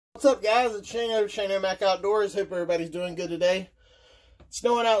What's up, guys? It's Shane Mac Outdoors. Hope everybody's doing good today. It's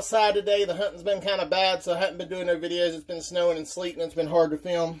snowing outside today. The hunting's been kind of bad, so I haven't been doing no videos. It's been snowing and sleeting. It's been hard to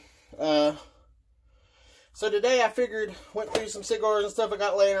film. So today I figured, went through some cigars and stuff I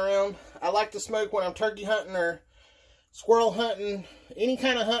got laying around. I like to smoke when I'm turkey hunting or squirrel hunting, any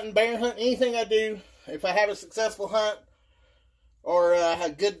kind of hunting, bear hunting, anything I do. If I have a successful hunt or a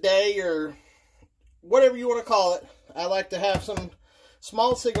good day or whatever you want to call it, I like to have some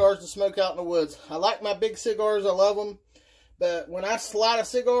small cigars to smoke out in the woods. I like my big cigars. I love them. But when I light a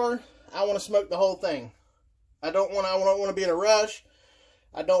cigar, I want to smoke the whole thing. I don't want to be in a rush.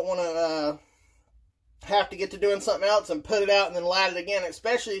 I don't want to have to get to doing something else and put it out and then light it again.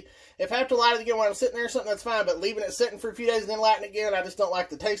 Especially if I have to light it again when I'm sitting there or something, that's fine. But leaving it sitting for a few days and then lighting it again, I just don't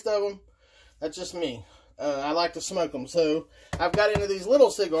like the taste of them. That's just me. I like to smoke them. So I've got into these little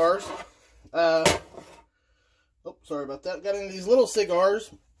cigars. Oh, sorry about that. Got into these little cigars,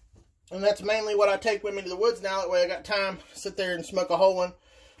 and that's mainly what I take with me to the woods now. That way I got time to sit there and smoke a whole one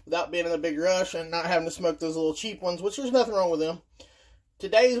without being in a big rush and not having to smoke those little cheap ones, which there's nothing wrong with them.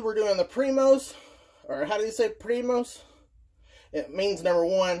 Today we're doing the primeros, or how do you say primos? It means number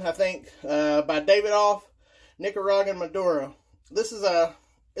one, I think, by Davidoff, Nicaraguan Maduro. This is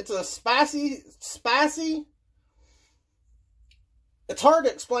it's a spicy. It's hard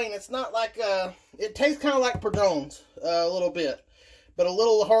to explain. It's not like, it tastes kind of like Padrones, a little bit. But a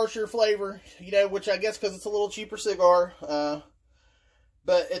little harsher flavor, you know, which I guess because it's a little cheaper cigar.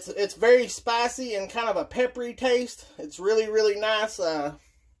 But it's very spicy and kind of a peppery taste. It's really, really nice.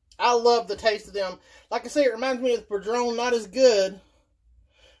 I love the taste of them. Like I say, it reminds me of the Padron, not as good,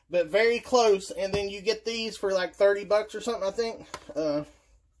 but very close. And then you get these for like 30 bucks or something, I think.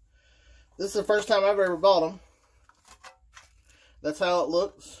 This is the first time I've ever bought them. That's how it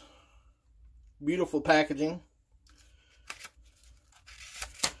looks. Beautiful packaging.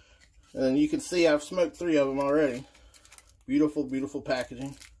 And you can see I've smoked 3 of them already. Beautiful, beautiful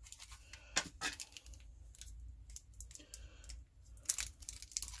packaging.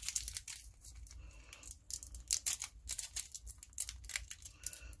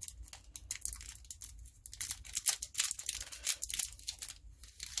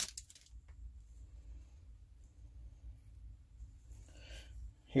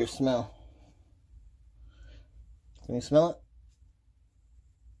 Here, smell. Can you smell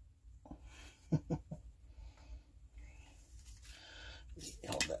it?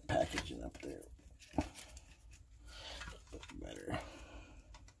 Hold that packaging up there. Better.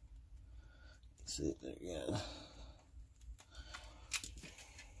 See it there, yeah.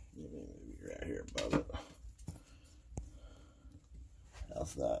 Maybe right here above it.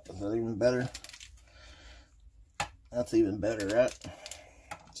 How's that? Is that even better? That's even better, right?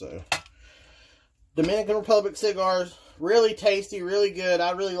 So, Dominican Republic cigars, really tasty, really good.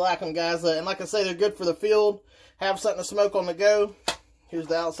 I really like them, guys. And like I say, they're good for the field. Have something to smoke on the go. Here's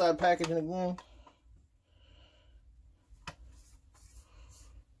the outside packaging again.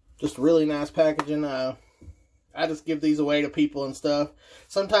 Just really nice packaging. I just give these away to people and stuff.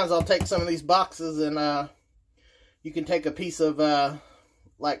 Sometimes I'll take some of these boxes and you can take a piece of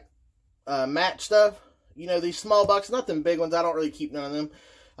match stuff. You know, these small boxes, not them big ones. I don't really keep none of them.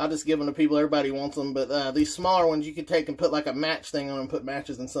 I'll just give them to people. Everybody wants them. But these smaller ones, you can take and put like a match thing on them, put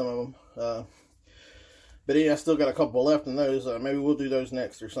matches in some of them. But yeah, I still got a couple left in those. Maybe we'll do those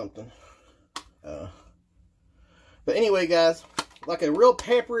next or something. But anyway, guys, like a real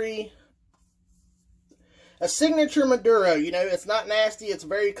peppery, a signature Maduro. You know, it's not nasty. It's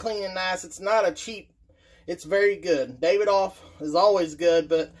very clean and nice. It's not a cheap. It's very good. Davidoff is always good,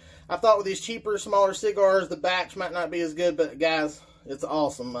 but I thought with these cheaper, smaller cigars, the batch might not be as good. But guys, it's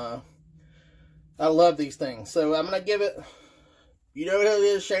awesome. I love these things. So I'm going to give it, you know what it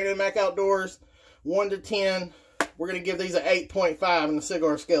is, Shane Mac Outdoors, 1 to 10. We're going to give these an 8.5 in the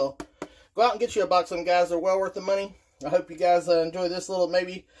cigar scale. Go out and get you a box of them, guys. They're well worth the money. I hope you guys enjoy this little,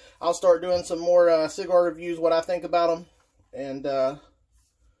 maybe I'll start doing some more cigar reviews, what I think about them, and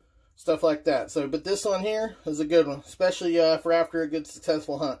stuff like that. So, but this one here is a good one, especially for after a good,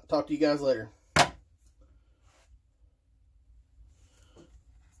 successful hunt. Talk to you guys later.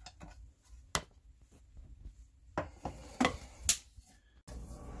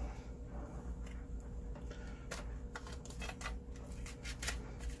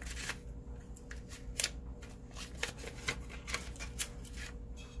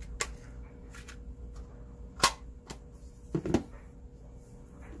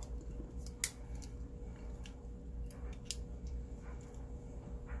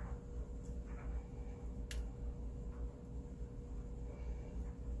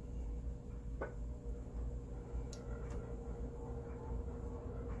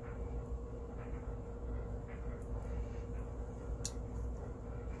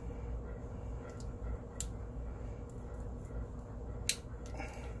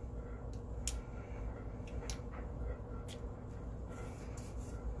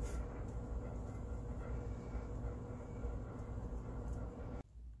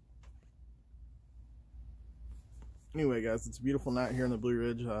 Anyway, guys, it's a beautiful night here in the Blue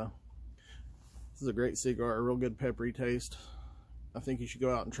Ridge. This is a great cigar, a real good peppery taste. I think you should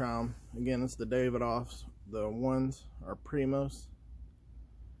go out and try them. Again, it's the Davidoffs. The ones are primos.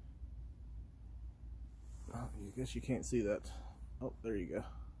 Oh, I guess you can't see that. Oh, there you go.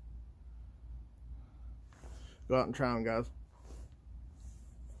 Go out and try them, guys.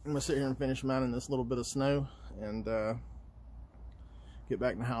 I'm gonna sit here and finish mine in this little bit of snow and get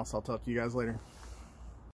back in the house. I'll talk to you guys later.